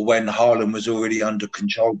war when Harlem was already under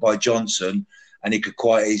control by Johnson, and he could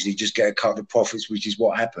quite easily just get a cut of the profits, which is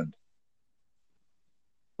what happened.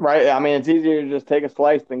 Right. I mean, it's easier to just take a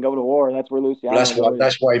slice than go to war. That's where Luciano.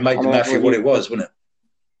 That's why he made the mafia what it was, wasn't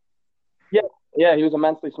it? Yeah. He was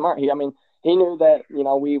immensely smart. He knew that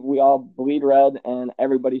we all bleed red and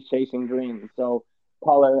everybody's chasing green. So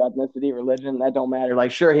color, ethnicity, religion, that don't matter.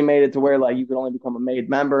 Like, sure, he made it to where like you could only become a made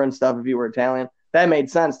member and stuff if you were Italian. That made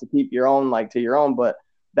sense to keep your own to your own, but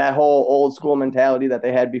that whole old school mentality that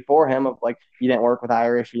they had before him of like, you didn't work with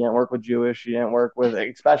Irish, you didn't work with Jewish, you didn't work with,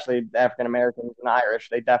 especially African Americans and Irish.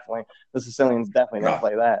 The Sicilians definitely don't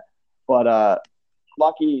play that. But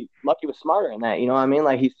Lucky was smarter in that, you know what I mean?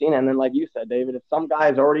 Like, he's seen it. And then, like you said, David, if some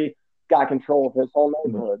guy's already got control of his whole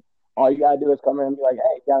neighborhood, All you gotta do is come in and be like,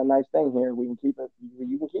 hey, got a nice thing here. We can keep it.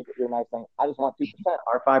 You can keep it. Your nice thing. I just want 2%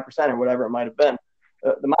 or 5% or whatever it might have been.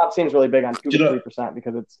 The mob seems really big on 2 to 3%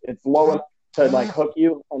 because it's low enough to like hook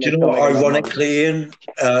you. Do you know what? Ironically, in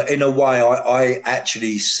a way, I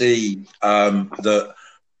actually see that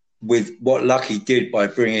with what Lucky did by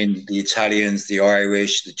bringing the Italians, the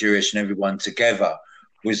Irish, the Jewish, and everyone together,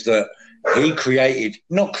 was that he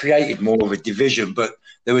not created more of a division, but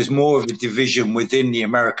there was more of a division within the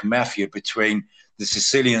American mafia between the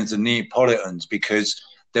Sicilians and Neapolitans because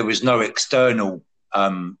there was no external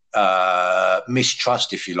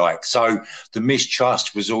mistrust, if you like. So the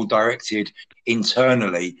mistrust was all directed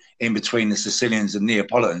internally in between the Sicilians and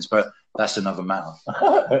Neapolitans, but that's another matter.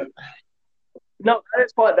 No, that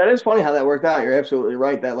is funny. That is funny how that worked out. You're absolutely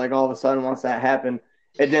right. That like all of a sudden, once that happened,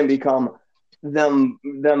 it didn't become them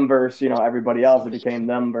versus everybody else. It became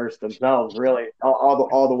them versus themselves. Really,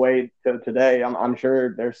 all the way to today. I'm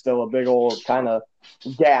sure there's still a big old kind of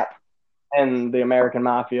gap in the American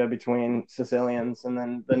mafia between Sicilians and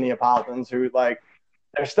then the Neapolitans, who like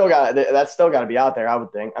that's still got to be out there. I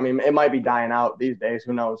would think. I mean, it might be dying out these days.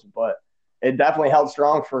 Who knows? But it definitely held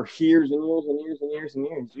strong for years and years and years and years and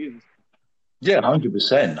years. Jesus. Yeah,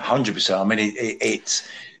 100%. I mean, it's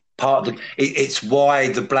part of it's why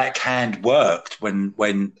the Black Hand worked when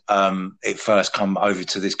it first come over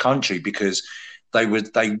to this country, because they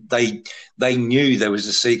knew there was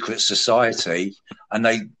a secret society, and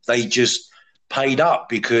they just paid up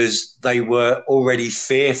because they were already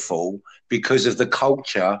fearful because of the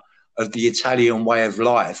culture of the Italian way of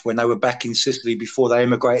life when they were back in Sicily before they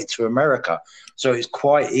immigrated to America. So it's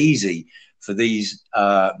quite easy for these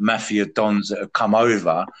mafia dons that have come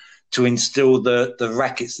over to instill the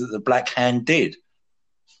rackets that the Black Hand did.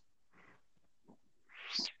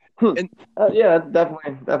 Yeah,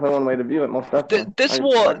 definitely one way to view it. Most definitely.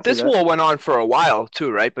 This war went on for a while too,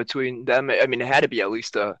 right? Between them, I mean, it had to be at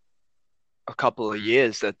least a couple of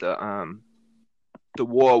years that the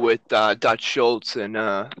war with Dutch Schultz and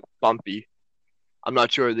Bumpy. I'm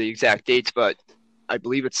not sure of the exact dates, but I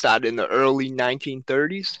believe it started in the early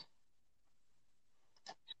 1930s.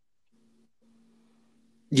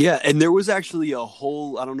 Yeah, and there was actually a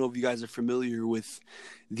whole, I don't know if you guys are familiar with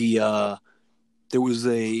there was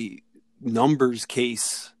a numbers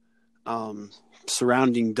case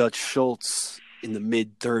surrounding Dutch Schultz in the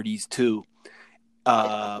mid-30s too.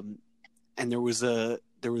 And there was a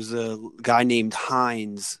guy named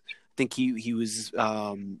Hines. I think he was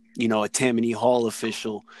a Tammany Hall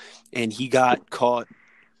official, and he got caught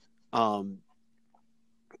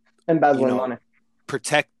embezzling money.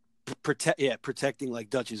 Protecting like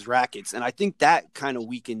Dutch's rackets, and I think that kind of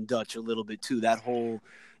weakened Dutch a little bit too. That whole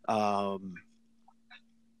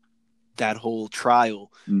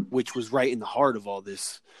trial, which was right in the heart of all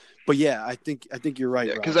this. But yeah, I think you're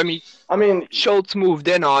right. Because I mean, Schultz moved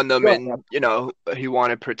in on them, and he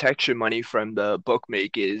wanted protection money from the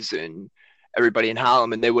bookmakers and everybody in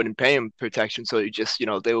Harlem, and they wouldn't pay him protection, so he just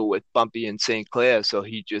they were with Bumpy and St. Clair, so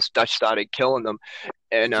Dutch started killing them.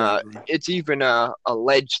 And it's even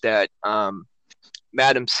alleged that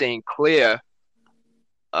Madame St. Clair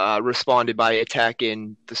responded by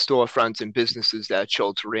attacking the storefronts and businesses that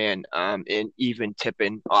Schultz ran, and even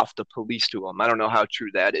tipping off the police to him. I don't know how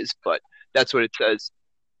true that is, but that's what it says.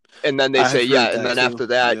 And then they say, and then after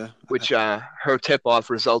that, which her tip-off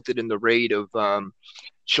resulted in the raid of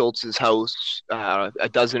Schultz's house, a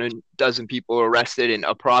dozen people were arrested, and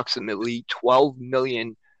approximately $12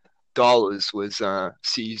 million was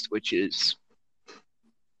seized, which is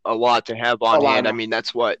a lot to have on hand. I mean,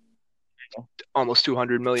 that's what, almost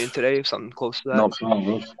 200 million today, something close to that. Not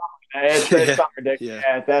it's ridiculous.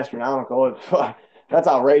 Yeah, it's astronomical. That's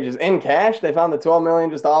outrageous. In cash, they found the 12 million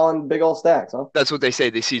just all in big old stacks, huh? That's what they say.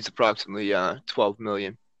 They seized approximately 12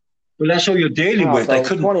 million. Well, that's all you're dealing with. They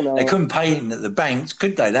couldn't pay it at the banks,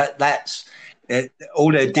 could they? That's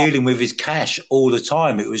all they're dealing with is cash all the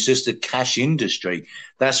time. It was just a cash industry.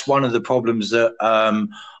 That's one of the problems that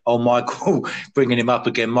Michael, bringing him up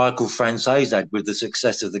again, Michael Franzese had with the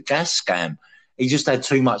success of the gas scam. He just had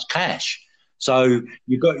too much cash. So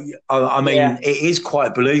it is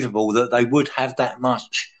quite believable that they would have that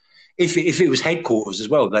much. If it was headquarters as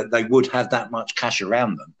well, that they would have that much cash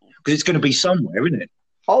around them, because it's going to be somewhere, isn't it?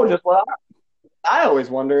 Oh, just what I always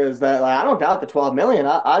wonder is that, like, I don't doubt the 12 million.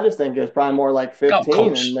 I just think it's probably more like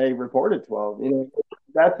 15, and they reported 12.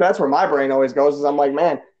 That's where my brain always goes. Is I'm like,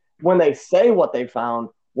 man, when they say what they found,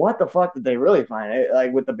 what the fuck did they really find?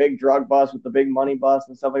 Like with the big drug bust, with the big money bust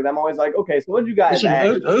and stuff like that. I'm always like, okay, so what did you guys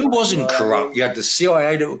who wasn't corrupt? I mean? You had the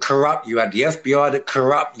CIA that were corrupt, you had the FBI that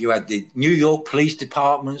corrupt, you had the New York police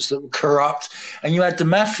departments that were corrupt, and you had the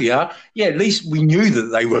mafia. Yeah, at least we knew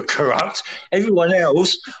that they were corrupt. Everyone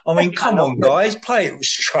else, I mean, come on, guys, play it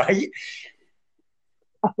straight.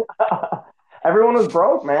 Everyone was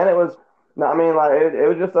broke, man. It was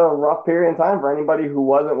just a rough period in time for anybody who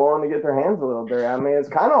wasn't willing to get their hands a little dirty. I mean, it's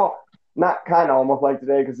almost like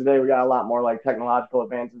today, because today we got a lot more like technological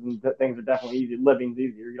advances and things are definitely easy. Living's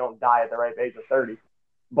easier. You don't die at the ripe age of 30.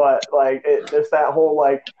 But like just that whole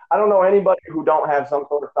like, I don't know anybody who don't have some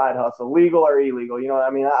sort of side hustle, legal or illegal. You know what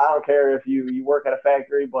I mean? I don't care if you work at a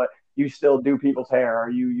factory, but you still do people's hair, or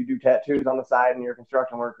you do tattoos on the side and you're a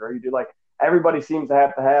construction worker, or you do like, everybody seems to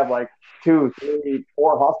have like 2, 3,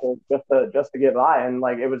 4 hustles just to get by. And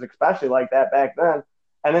like, it was especially like that back then.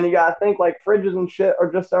 And then you got to think like fridges and shit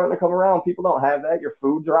are just starting to come around. People don't have that. Your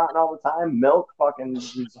food's rotten all the time. Milk fucking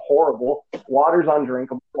is horrible. Water's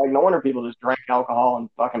undrinkable. Like, no wonder people just drank alcohol and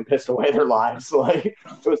fucking pissed away their lives. Like, it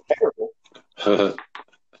was terrible.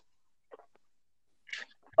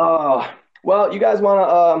 Well, you guys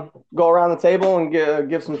want to go around the table and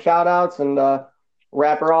give some shout outs and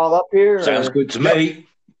wrap her all up here? Sounds good to me.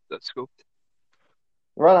 That's cool.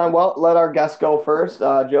 Right on. Well, let our guests go first.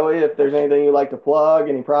 Joey, if there's anything you'd like to plug,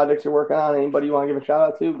 any projects you're working on, anybody you want to give a shout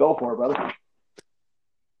out to, go for it, brother.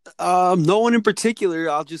 No one in particular.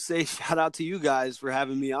 I'll just say shout out to you guys for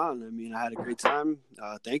having me on. I mean, I had a great time.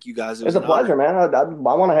 Thank you guys. It's a pleasure, man. I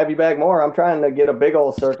want to have you back more. I'm trying to get a big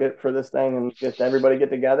old circuit for this thing and just everybody get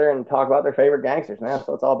together and talk about their favorite gangsters, man. That's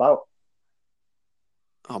what it's all about.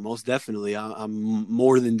 Oh, most definitely. I'm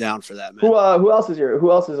more than down for that, man. Who else is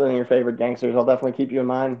in your favorite gangsters? I'll definitely keep you in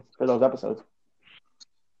mind for those episodes.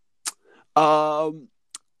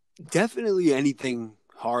 Definitely anything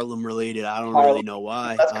Harlem related. I don't really know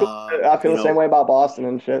why. That's cool. I feel the same way about Boston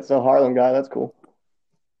and shit. So Harlem guy, that's cool.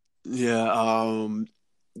 Yeah.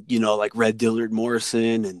 Like Red Dillard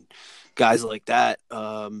Morrison and guys like that.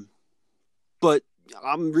 But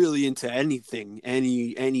I'm really into anything,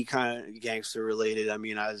 any kind of gangster related. I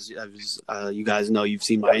mean, as you guys know, you've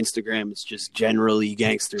seen my Instagram. It's just generally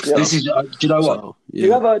gangster stuff. This is, do you know what? So, yeah. Do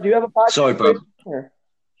you have a podcast? Sorry, bro.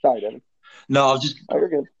 Sorry, Devin. No, I'll just. Oh, you're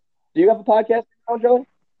good. Do you have a podcast now, Joey?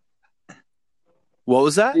 What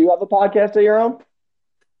was that? Do you have a podcast of your own?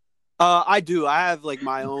 I do. I have like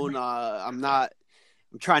my own. I'm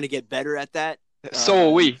trying to get better at that. So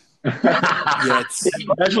are we. Yeah,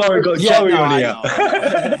 that's why we got Joey on here.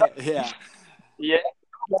 Yeah. Yeah.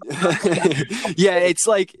 Yeah, it's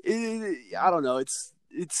like I don't know. It's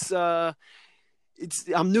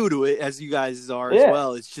I'm new to it, as you guys are as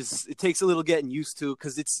well. It's just it takes a little getting used to,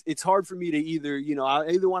 because it's hard for me to either I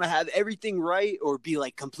either want to have everything right or be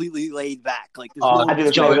like completely laid back. Like I do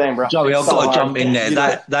the same thing, bro. Joey, I've got to jump in there.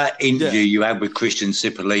 That interview you had with Christian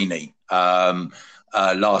Cipollini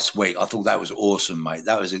last week, I thought that was awesome, mate.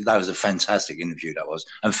 That was a fantastic interview, that was.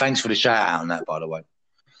 And thanks for the shout out on that, by the way.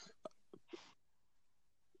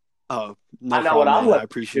 Oh, no I know what I'm I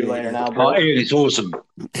appreciate it later now, bro. Oh, Ian, it's awesome.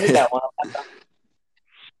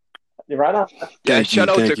 You're right on. Yeah, shout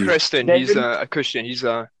out to Kristen. David? He's a Christian. He's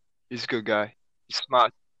a good guy. He's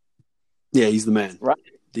smart. Yeah, he's the man. Right.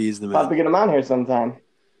 He's the I'll have man. to get him on here sometime.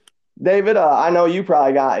 David, I know you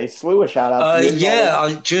probably got a slew of shout-outs.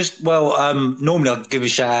 Normally I'd give a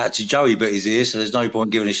shout-out to Joey, but he's here, so there's no point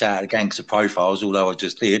giving a shout-out to Gangster Profiles, although I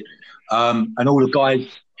just did. And all the guys,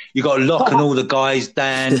 you got Locke and all the guys,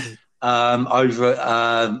 Dan, over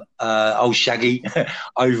at old Shaggy,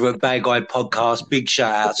 over at Bad Guy Podcast. Big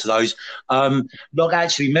shout-out to those. Locke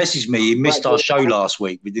actually messaged me. He missed our show last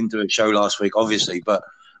week. We didn't do a show last week, obviously, but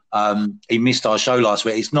he missed our show last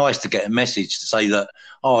week. It's nice to get a message to say that,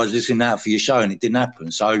 I was listening out for your show and it didn't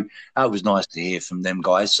happen. So that was nice to hear from them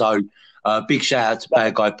guys. So big shout out to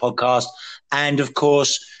Bad Guy Podcast. And of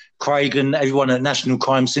course, Craig and everyone at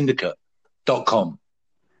nationalcrimesyndicate.com.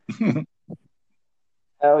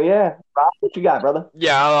 Hell yeah. Rob, what you got, brother?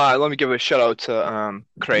 Yeah, let me give a shout out to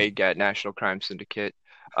Craig at National Crime Syndicate.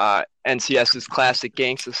 NCS's Classic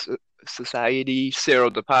Gangster Society,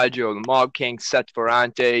 Cero DiPaggio, the Mob King, Seth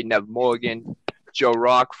Ferrante, Nev Morgan, Joe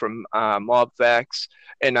Rock from Mob Facts.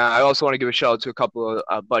 And I also want to give a shout out to a couple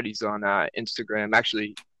of buddies on Instagram.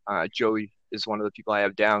 Actually, Joey is one of the people I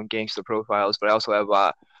have down, Gangster Profiles, but I also have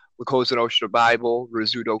La Cosa Nostra Bible,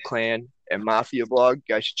 Rizzuto Clan, and Mafia Blog.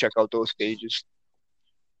 You guys should check out those pages.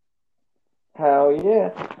 Hell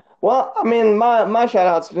yeah. Well, I mean, my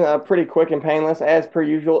shout-out's pretty quick and painless, as per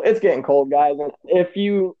usual. It's getting cold, guys, and if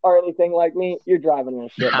you are anything like me, you're driving in a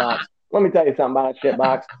shitbox. Let me tell you something about a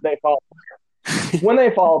shitbox. They fall. When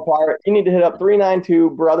they fall apart, you need to hit up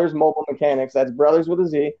 392 Brothers Mobile Mechanics. That's Brothers with a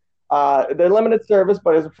Z. They're limited service,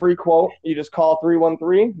 but as a free quote, you just call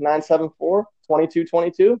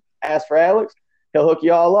 313-974-2222. Ask for Alex. He'll hook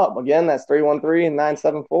you all up. Again, that's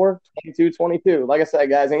 313-974-2222. Like I said,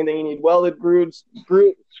 guys, anything you need welded, screwed,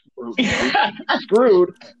 or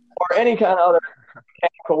any kind of other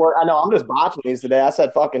mechanical work. I know I'm just botching these today. I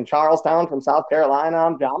said fucking Charlestown from South Carolina.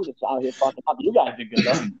 I'm just out here fucking up. You guys did good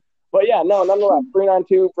though. But yeah, no, nonetheless,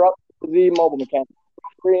 392 Brothers with a Z Mobile Mechanics.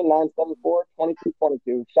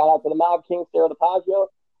 3-974-2222. Shout out to the Mob King, Sarah DePaggio,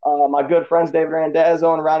 my good friends David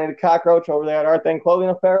Randazzo and Ronnie the Cockroach over there at Our Thing Clothing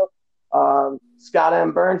Apparel. Scott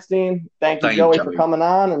M. Bernstein, thank you, Joey, for coming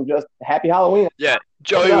on, and just happy Halloween. Yeah,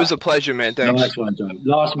 Joey, it was a pleasure, man. Thanks. Nice one, Joey.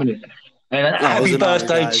 Last minute. And happy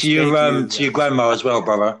birthday to your grandma as well,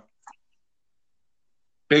 brother.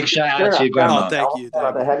 Big shout out to your grandma. Oh, thank you.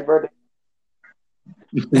 Happy birthday.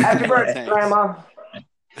 Happy birthday, Grandma.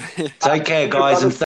 Take care, guys. And